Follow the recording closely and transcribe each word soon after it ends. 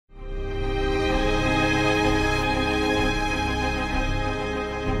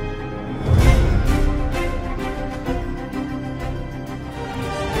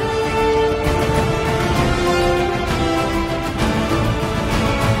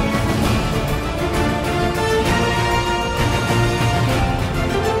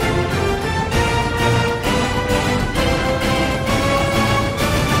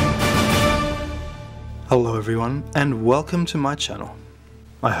Hello everyone and welcome to my channel.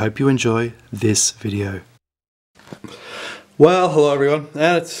 I hope you enjoy this video. Well, hello everyone,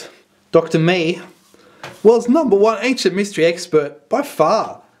 and it's Dr. Me, world's #1 ancient mystery expert by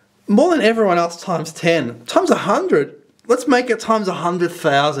far. More than everyone else times 10, times 100. Let's make it times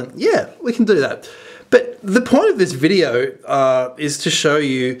 100,000. Yeah, we can do that. But the point of this video is to show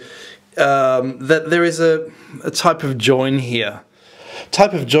you that there is a type of join here.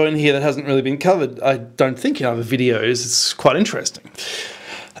 That hasn't really been covered, I don't think, in other videos. It's quite interesting.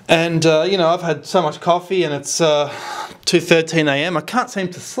 And, you know, I've had so much coffee and it's 2:13 AM. I can't seem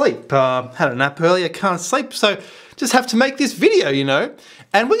to sleep. Had a nap earlier, can't sleep, so just have to make this video, you know.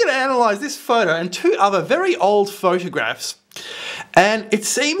 And we're going to analyse this photo and two other very old photographs. And it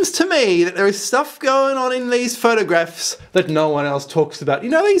seems to me that there is stuff going on in these photographs that no one else talks about. You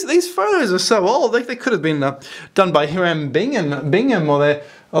know, these photos are so old. They could have been done by Hiram Bingham,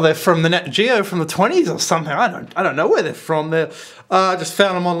 or they're from the Nat Geo from the 20s or something. I don't know where they're from. I just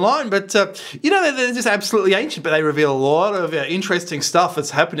found them online, but you know, they're just absolutely ancient. But they reveal a lot of interesting stuff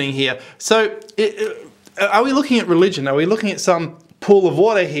that's happening here. So, are we looking at religion? Are we looking at some pool of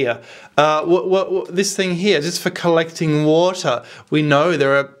water here? This thing here, just for collecting water. We know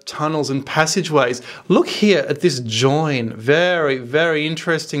there are tunnels and passageways. Look here at this join. Very, very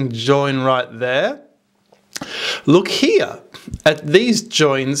interesting join right there. Look here at these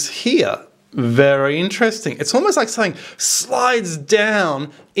joins here. Very interesting. It's almost like something slides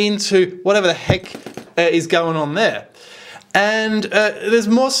down into whatever the heck is going on there. And there's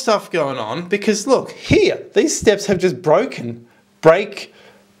more stuff going on because look here, these steps have just broken. Break,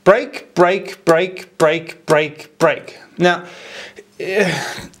 break, break, break, break, break, break. Now,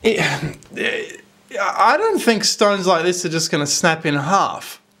 I don't think stones like this are just going to snap in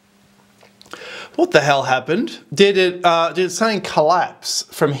half. What the hell happened? Did something collapse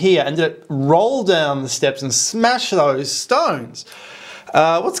from here and did it roll down the steps and smash those stones?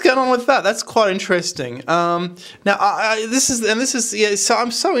 What's going on with that? That's quite interesting. Now, so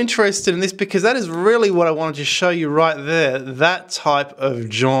I'm so interested in this because that is really what I wanted to show you right there. That type of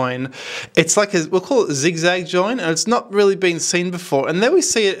join. It's like we'll call it a zigzag join, and it's not really been seen before. And then we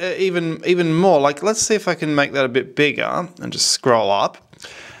see it even more. Like, let's see if I can make that a bit bigger and just scroll up.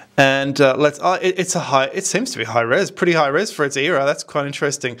 And it seems to be high res, pretty high res for its era. That's quite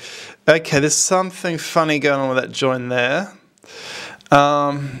interesting. Okay, there's something funny going on with that join there.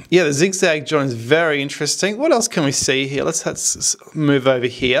 Yeah, the zigzag join is very interesting. What else can we see here? Let's move over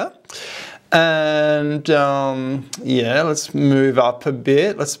here. And yeah, let's move up a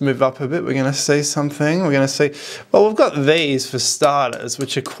bit. We're going to see something. We're going to see, well, we've got these for starters,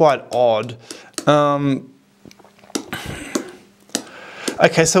 which are quite odd.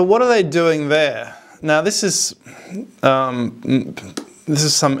 Okay, so what are they doing there? Now, this is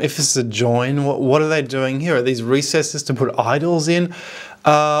if this is a join, what are they doing here? Are these recesses to put idols in?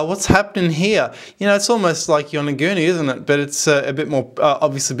 What's happening here? You know, it's almost like Yonaguni, isn't it? But it's a bit more,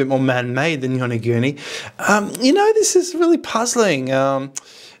 obviously a bit more man-made than Yonaguni. You know, this is really puzzling.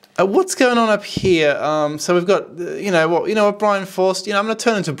 What's going on up here? So we've got, you know what, Brian Forster. You know, I'm going to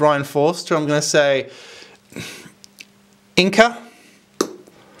turn into Brian Forster. I'm going to say Inca,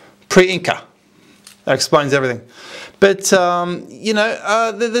 Pre-Inca. That explains everything. But, you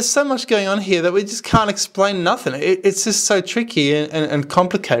know, there's so much going on here that we just can't explain nothing. It's just so tricky and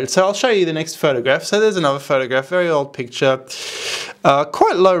complicated. So I'll show you the next photograph. So there's another photograph, very old picture,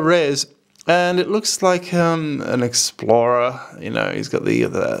 quite low res. And it looks like an explorer. You know, he's got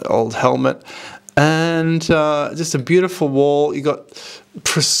the old helmet. And just a beautiful wall. You got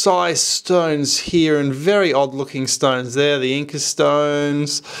precise stones here and very odd looking stones there. The Inca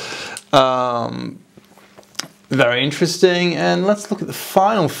stones. Very interesting. And let's look at the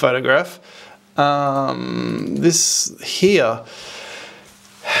final photograph. This here.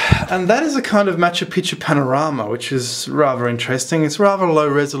 And that is a kind of Machu Picchu panorama, which is rather interesting. It's rather low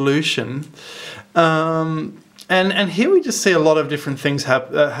resolution. And here we just see a lot of different things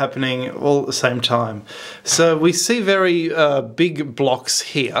happening all at the same time. So we see very big blocks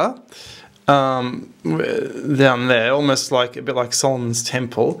here. Down there, almost like a bit like Solomon's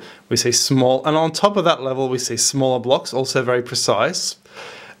Temple. We see small, and on top of that level we see smaller blocks, also very precise.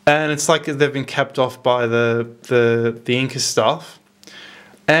 And it's like they've been capped off by the Inca stuff.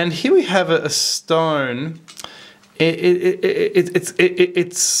 And here we have a stone. It's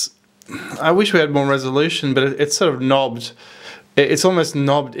I wish we had more resolution, but it's sort of knobbed. It's almost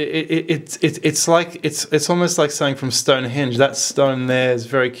knobbed. It's almost like something from Stonehenge. That stone there is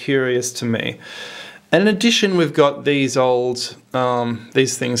very curious to me. And in addition, we've got these old,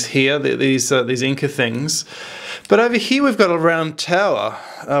 these things here, these Inca things. But over here we've got a round tower,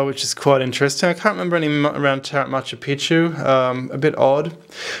 which is quite interesting. I can't remember any round tower at Machu Picchu, a bit odd.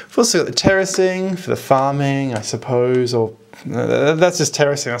 We've also got the terracing for the farming, I suppose, or that's just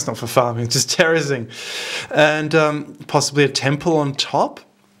terracing, that's not for farming, it's just terracing. And possibly a temple on top.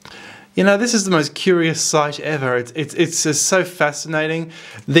 You know, this is the most curious sight ever. It's just so fascinating.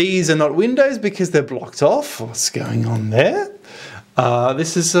 These are not windows because they're blocked off. What's going on there?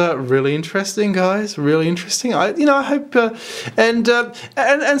 This is really interesting, guys. Really interesting. I hope and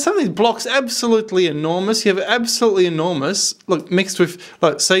some of these blocks absolutely enormous. You have absolutely enormous. Look, mixed with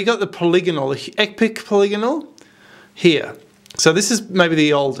so you got the polygonal, the epic polygonal here. So this is maybe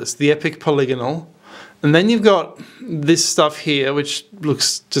the oldest, the epic polygonal. And then you've got this stuff here, which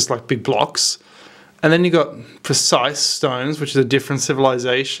looks just like big blocks. And then you've got precise stones, which is a different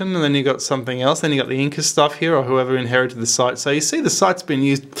civilization. And then you've got something else. Then you've got the Inca stuff here, or whoever inherited the site. So you see the site's been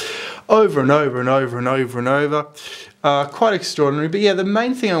used over and over and over and over and over. Quite extraordinary. But yeah, the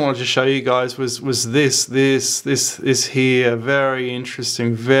main thing I wanted to show you guys was this here. Very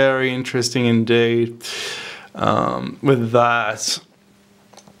interesting indeed. With that.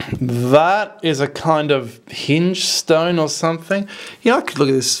 That is a kind of hinge stone or something. You know, I could look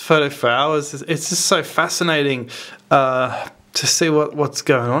at this photo for hours. It's just so fascinating to see what's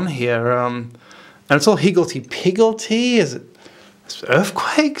going on here. And it's all higgledy-piggledy. Is it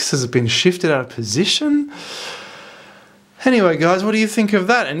earthquakes? Has it been shifted out of position? Anyway, guys, what do you think of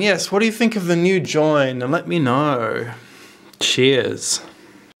that? And yes, what do you think of the new join? And let me know. Cheers.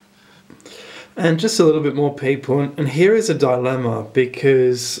 And just a little bit more, people, and here is a dilemma,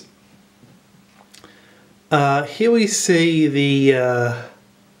 because here we see the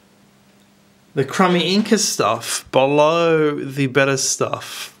crummy Inca stuff below the better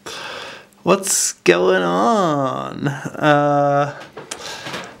stuff. What's going on?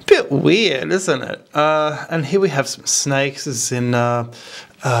 Bit weird, isn't it? And here we have some snakes. This is in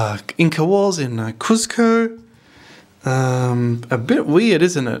Inca walls in Cuzco. A bit weird,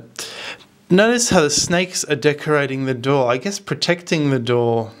 isn't it? Notice how the snakes are decorating the door, I guess protecting the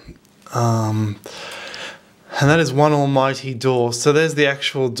door. And that is one almighty door. So there's the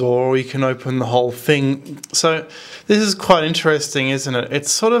actual door, or you can open the whole thing. So this is quite interesting, isn't it? It's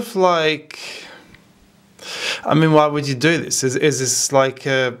sort of like, I mean, why would you do this? Is this like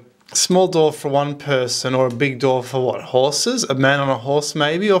a small door for one person, or a big door for what, horses? A man on a horse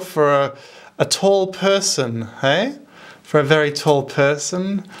maybe, or for a tall person, hey? For a very tall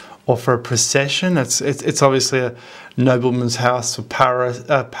person? Or for a procession. It's obviously a nobleman's house or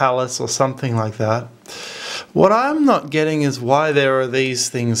palace or something like that. What I'm not getting is why there are these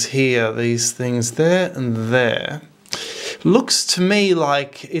things here, these things there and there. Looks to me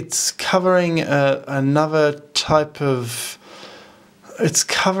like it's covering another type of... It's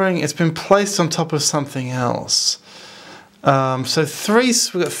been placed on top of something else. So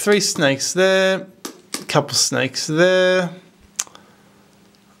we've got 3 snakes there, a couple snakes there.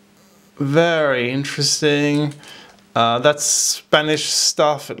 Very interesting. That's Spanish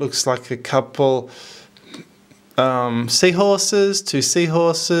stuff. It looks like a couple seahorses, 2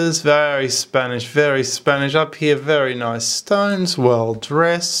 seahorses. Very Spanish. Up here, very nice stones, well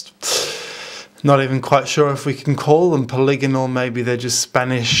dressed. Not even quite sure if we can call them polygonal. Maybe they're just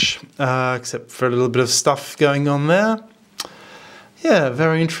Spanish, except for a little bit of stuff going on there. Yeah,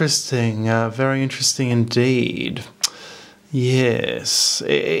 very interesting indeed. Yes,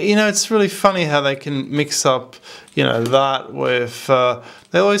 you know, it's really funny how they can mix up, you know, that with,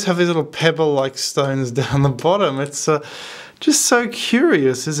 they always have these little pebble-like stones down the bottom. It's just so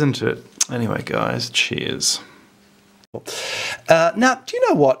curious, isn't it? Anyway, guys, cheers. Now, do you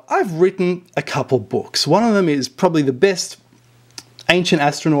know what? I've written a couple books. One of them is probably the best ancient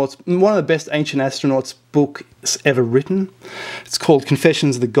astronauts, one of the best ancient astronauts books ever written. It's called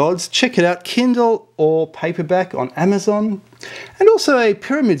Confessions of the Gods. Check it out, Kindle or paperback on Amazon. And also a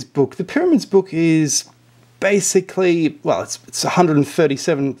pyramids book. The pyramids book is basically, well, it's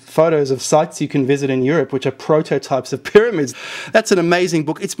 137 photos of sites you can visit in Europe, which are prototypes of pyramids. That's an amazing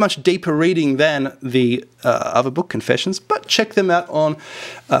book. It's much deeper reading than the other book, Confessions, but check them out on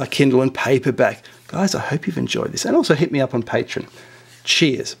Kindle and paperback. Guys, I hope you've enjoyed this, and also hit me up on Patreon.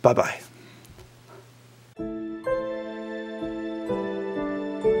 Cheers. Bye-bye.